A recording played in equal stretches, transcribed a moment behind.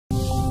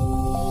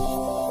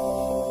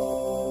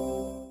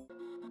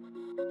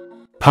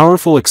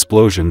Powerful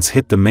explosions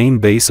hit the main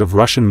base of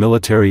Russian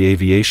military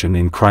aviation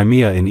in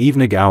Crimea in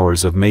evening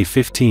hours of May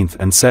 15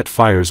 and set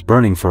fires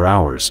burning for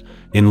hours.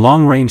 In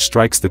long-range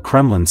strikes, the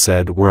Kremlin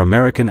said, were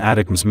American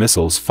ATACMS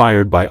missiles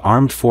fired by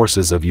armed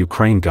forces of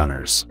Ukraine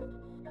gunners.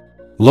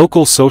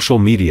 Local social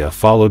media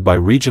followed by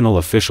regional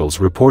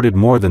officials reported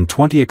more than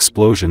 20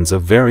 explosions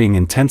of varying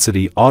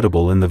intensity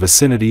audible in the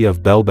vicinity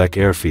of Belbek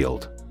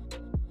airfield.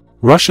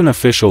 Russian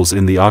officials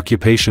in the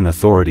occupation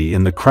authority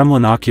in the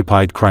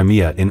Kremlin-occupied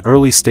Crimea in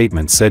early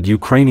statements said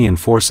Ukrainian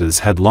forces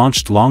had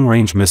launched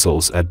long-range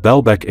missiles at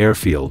Belbek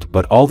airfield,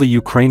 but all the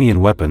Ukrainian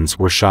weapons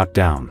were shot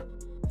down.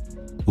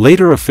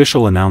 Later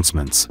official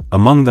announcements,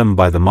 among them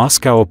by the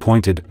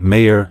Moscow-appointed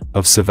mayor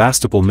of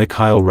Sevastopol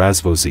Mikhail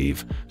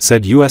Razvoziv,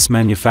 said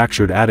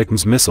US-manufactured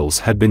ATACMS missiles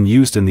had been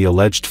used in the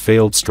alleged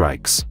failed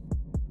strikes.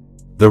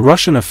 The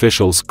Russian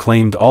officials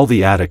claimed all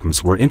the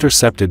ATACMS were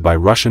intercepted by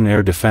Russian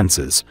air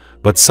defenses,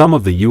 but some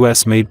of the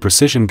US-made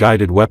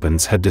precision-guided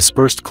weapons had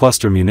dispersed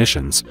cluster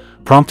munitions,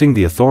 prompting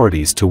the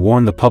authorities to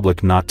warn the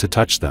public not to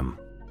touch them.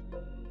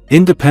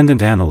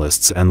 Independent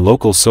analysts and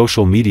local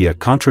social media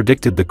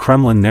contradicted the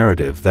Kremlin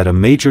narrative that a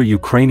major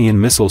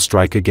Ukrainian missile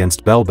strike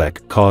against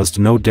Belbek caused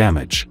no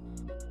damage.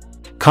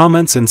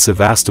 Comments in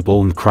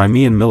Sevastopol and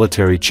Crimean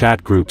military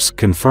chat groups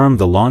confirmed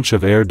the launch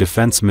of air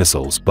defense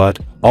missiles, but,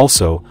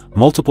 also,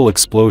 multiple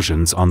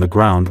explosions on the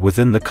ground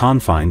within the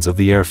confines of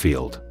the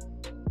airfield.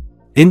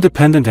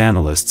 Independent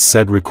analysts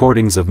said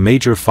recordings of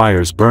major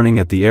fires burning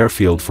at the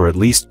airfield for at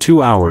least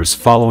 2 hours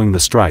following the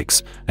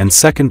strikes, and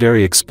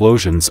secondary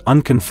explosions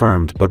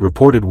unconfirmed but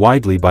reported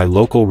widely by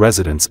local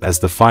residents as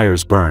the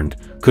fires burned,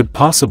 could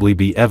possibly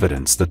be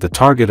evidence that the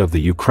target of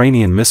the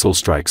Ukrainian missile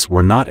strikes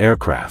were not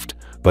aircraft,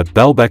 but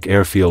Belbek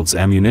airfield's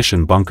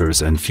ammunition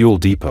bunkers and fuel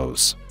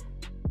depots.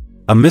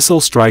 A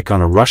missile strike on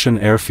a Russian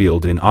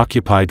airfield in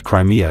occupied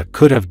Crimea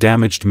could have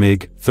damaged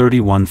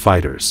MiG-31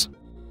 fighters.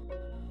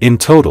 In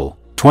total,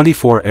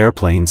 24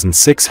 airplanes and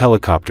 6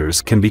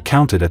 helicopters can be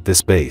counted at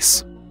this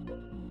base.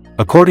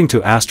 According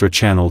to Astra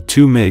Channel,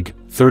 2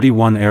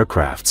 MiG-31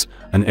 aircrafts,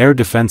 an air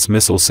defense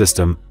missile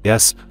system,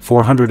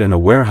 S-400 and a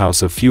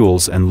warehouse of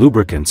fuels and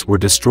lubricants were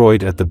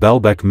destroyed at the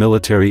Belbek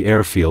military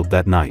airfield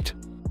that night.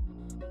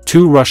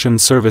 2 Russian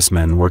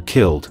servicemen were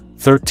killed,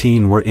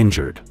 13 were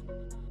injured.